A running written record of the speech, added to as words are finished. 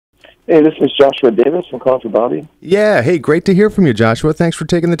Hey, this is Joshua Davis. I'm calling for Bobby. Yeah, hey, great to hear from you, Joshua. Thanks for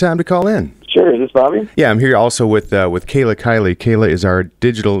taking the time to call in. Sure, is this Bobby? Yeah, I'm here also with Kayla Kiley. Kayla is our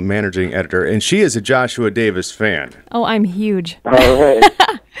digital managing editor, and she is a Joshua Davis fan. Oh, I'm huge. All right.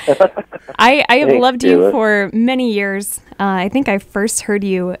 I have Thanks, loved you Kayla. for many years. I think I first heard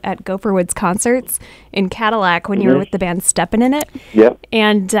you at Gopherwood's concerts in Cadillac when you were with the band Steppin' in It. Yep.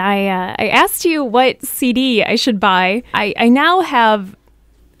 And I asked you what CD I should buy. I now have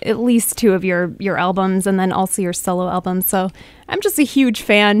at least two of your albums and then also your solo albums. So I'm just a huge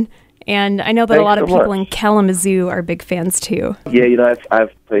fan. And I know that a Thanks lot of so people much. in Kalamazoo are big fans too. Yeah, I've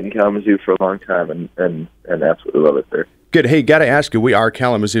played in Kalamazoo for a long time and absolutely love it there. Good. Hey, got to ask you, we are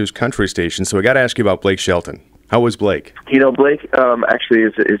Kalamazoo's country station, so we got to ask you about Blake Shelton. How was Blake? Blake actually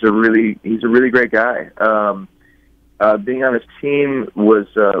he's a really great guy. Being on his team was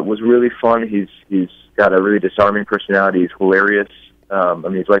really fun. He's got a really disarming personality. He's hilarious.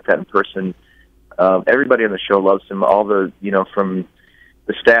 He's like that in person. Everybody on the show loves him. All the from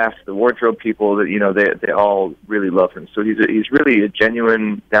the staff, the wardrobe people, that they all really love him. So he's really a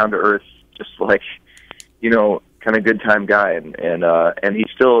genuine, down to earth, just like kind of good time guy, and he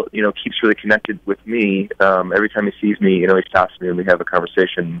still keeps really connected with me. Every time he sees me, he stops me and we have a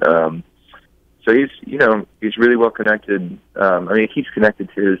conversation. So he's really well connected. He keeps connected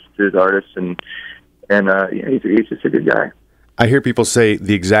to his artists, and he's just a good guy. I hear people say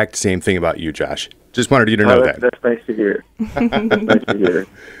the exact same thing about you, Josh. Just wanted you to know that. That's nice to hear. That's nice to hear.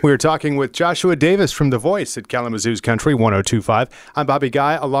 We were talking with Joshua Davis from The Voice at Kalamazoo's Country 102.5. I'm Bobby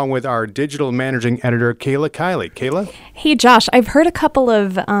Guy, along with our digital managing editor, Kayla Kiley. Kayla? Hey, Josh, I've heard a couple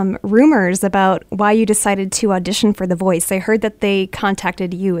of rumors about why you decided to audition for The Voice. I heard that they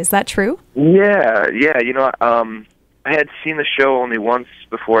contacted you. Is that true? Yeah. I had seen the show only once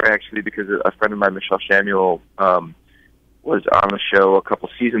before, actually, because a friend of mine, Michelle Samuel, was on the show a couple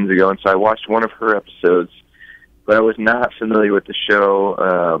seasons ago, and so I watched one of her episodes, but I was not familiar with the show,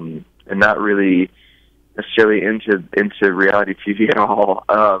 and not really necessarily into reality TV at all.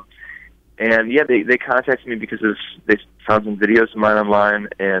 They contacted me because they found some videos of mine online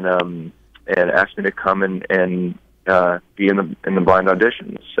and asked me to come and be in the blind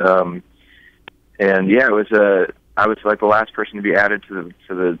auditions. I was like the last person to be added to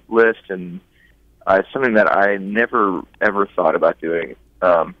the list, and it's something that I never ever thought about doing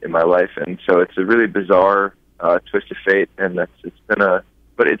in my life, and so it's a really bizarre twist of fate, and it's been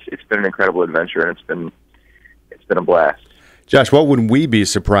an incredible adventure, and it's been a blast. Josh, what would we be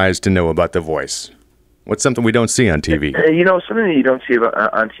surprised to know about The Voice? What's something we don't see on TV? Something that you don't see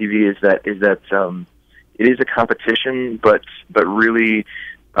on TV is that it is a competition, but really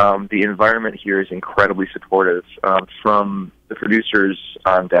the environment here is incredibly supportive from the producers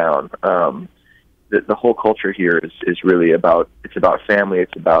on down. The whole culture here is really about family.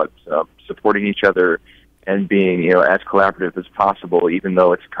 It's about supporting each other and being as collaborative as possible, even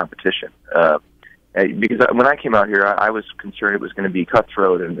though it's a competition. Because when I came out here, I was concerned it was going to be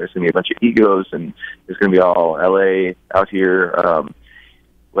cutthroat and there's going to be a bunch of egos and there's going to be all LA out here,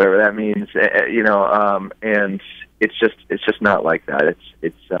 whatever that means, and it's just not like that.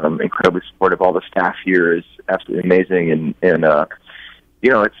 It's incredibly supportive. All the staff here is absolutely amazing, and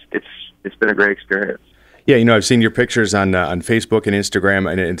it's been a great experience. Yeah, I've seen your pictures on Facebook and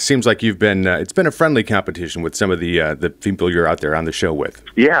Instagram, and it seems like you've been it's been a friendly competition with some of the people you're out there on the show with.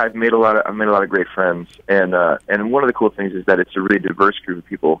 Yeah, I've made a lot of great friends, and one of the cool things is that it's a really diverse group of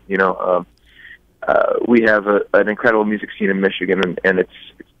people. We have an incredible music scene in Michigan, and it's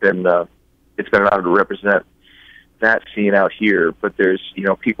been an honor to represent that scene out here. But there's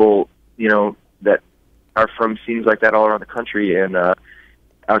people that are from scenes like that all around the country, and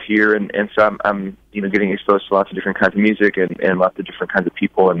out here, and so I'm getting exposed to lots of different kinds of music and lots of different kinds of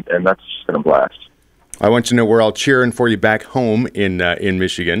people, and that's just been a blast. I want you to know we're all cheering for you back home in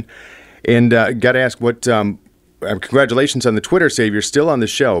Michigan, and got to ask what. Congratulations on the Twitter save. You're still on the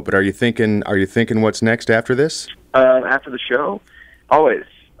show, but are you thinking what's next after this? After the show, always.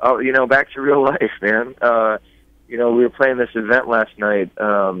 Back to real life, man. We were playing this event last night.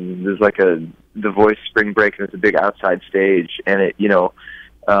 There's like The Voice Spring Break, and it's a big outside stage, and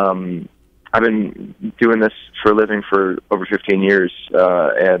I've been doing this for a living for over 15 years,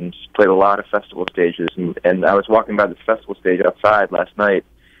 and played a lot of festival stages, and I was walking by this festival stage outside last night,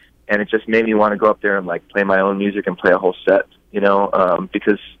 and it just made me want to go up there and play my own music and play a whole set,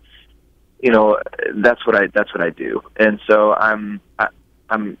 because that's what I do, and so I'm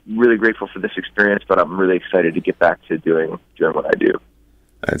really grateful for this experience, but I'm really excited to get back to doing what I do.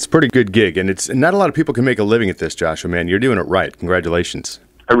 It's a pretty good gig, and it's not a lot of people can make a living at this, Joshua, man. You're doing it right. Congratulations.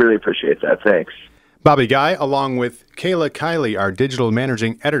 I really appreciate that. Thanks. Bobby Guy, along with Kayla Kiley, our digital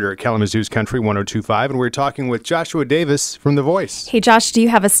managing editor at Kalamazoo's Country 102.5, and we're talking with Joshua Davis from The Voice. Hey, Josh, do you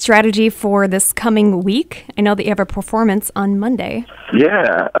have a strategy for this coming week? I know that you have a performance on Monday.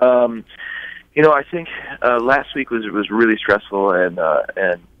 Yeah, I think last week was really stressful, and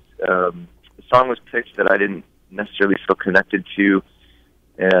the song was picked that I didn't necessarily feel connected to,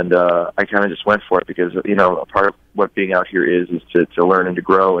 and I kind of just went for it because a part of what being out here is to learn and to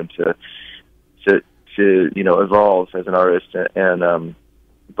grow and to evolve as an artist, and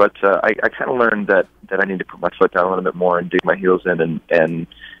but I kind of learned that I need to put my foot down a little bit more and dig my heels in and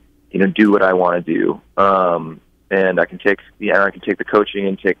do what I want to do. And I can take the coaching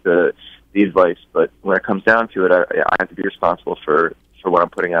and take the advice, but when it comes down to it, I have to be responsible for what I'm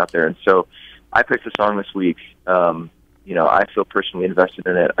putting out there. And so I picked a song this week. I feel personally invested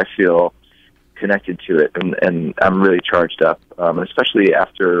in it. I feel connected to it, and I'm really charged up, and especially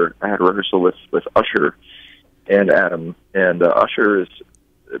after I had a rehearsal with Usher and Adam, and Usher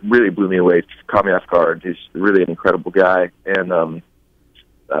really blew me away, caught me off guard. He's really an incredible guy, and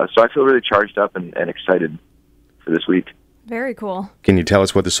so I feel really charged up and excited for this week. Very cool. Can you tell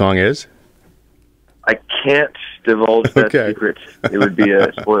us what the song is? I can't divulge that secret. It would be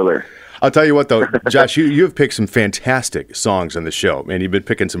a spoiler. I'll tell you what, though, Josh, you have picked some fantastic songs on the show, man. You've been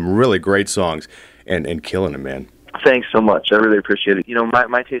picking some really great songs and killing them, man. Thanks so much. I really appreciate it.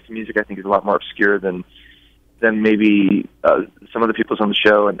 My taste in music, I think, is a lot more obscure than maybe some of the people's on the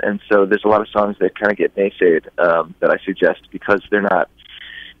show, and so there's a lot of songs that kind of get naysayed that I suggest because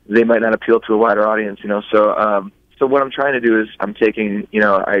they might not appeal to a wider audience, So what I'm trying to do is what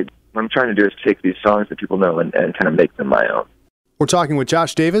I'm trying to do is take these songs that people know and kind of make them my own. We're talking with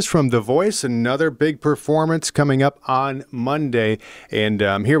Josh Davis from The Voice, another big performance coming up on Monday. And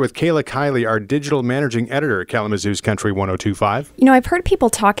I'm here with Kayla Kiley, our digital managing editor at Kalamazoo's Country 102.5. I've heard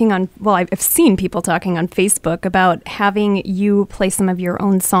people I've seen people talking on Facebook about having you play some of your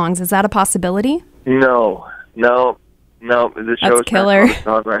own songs. Is that a possibility? No. The show is killer. Not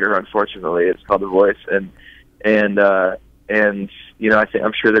called The Songwriter, unfortunately. It's called The Voice, and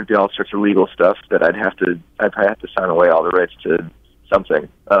I'm sure there'd be all sorts of legal stuff that I'd probably have to sign away all the rights to something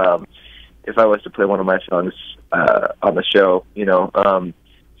if I was to play one of my songs on the show.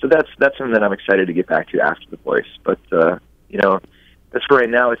 So that's something that I'm excited to get back to after The Voice. But as for right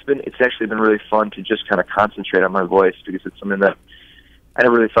now, it's actually been really fun to just kind of concentrate on my voice because it's something that I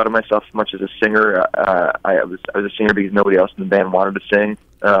never really thought of myself much as a singer. I was a singer because nobody else in the band wanted to sing.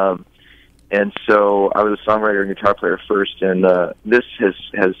 And so I was a songwriter and guitar player first, and this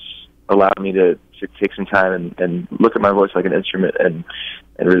has allowed me to take some time and look at my voice like an instrument and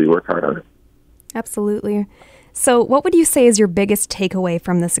really work hard on it. Absolutely. So what would you say is your biggest takeaway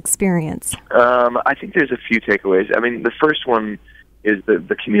from this experience? I think there's a few takeaways. I mean, the first one is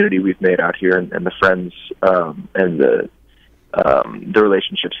the community we've made out here and the friends and the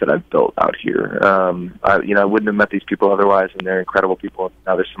relationships that I've built out here. I wouldn't have met these people otherwise, and they're incredible people.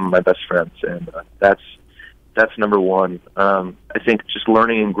 Now they're some of my best friends, and that's number one. I think just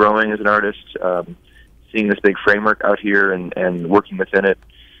learning and growing as an artist, seeing this big framework out here and working within it,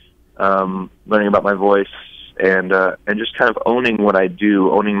 learning about my voice, and just kind of owning what I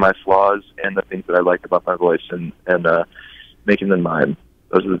do, owning my flaws and the things that I like about my voice, and making them mine.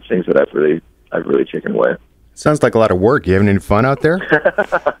 Those are the things that I've really taken away. Sounds like a lot of work. You having any fun out there?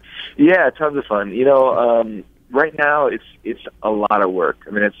 Yeah, tons of fun. Right now it's a lot of work.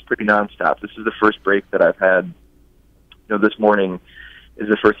 I mean, it's pretty nonstop. This is the first break that I've had. This morning is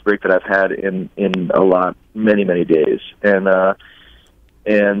the first break that I've had in many days, and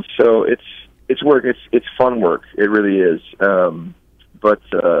so it's work. It's fun work. It really is. But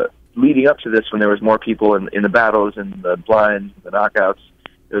leading up to this, when there was more people in the battles and the blinds, and the knockouts,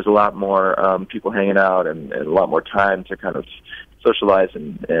 there's a lot more people hanging out and a lot more time to kind of socialize,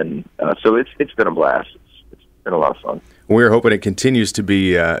 and so it's been a blast. It's been a lot of fun. We're hoping it continues to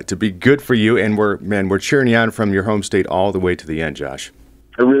be good for you, and we're cheering you on from your home state all the way to the end, Josh.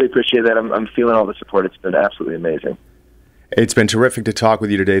 I really appreciate that. I'm feeling all the support. It's been absolutely amazing. It's been terrific to talk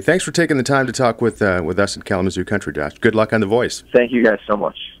with you today. Thanks for taking the time to talk with us at Kalamazoo Country, Josh. Good luck on The Voice. Thank you guys so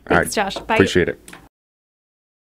much. Thanks, Josh. Bye. Appreciate it.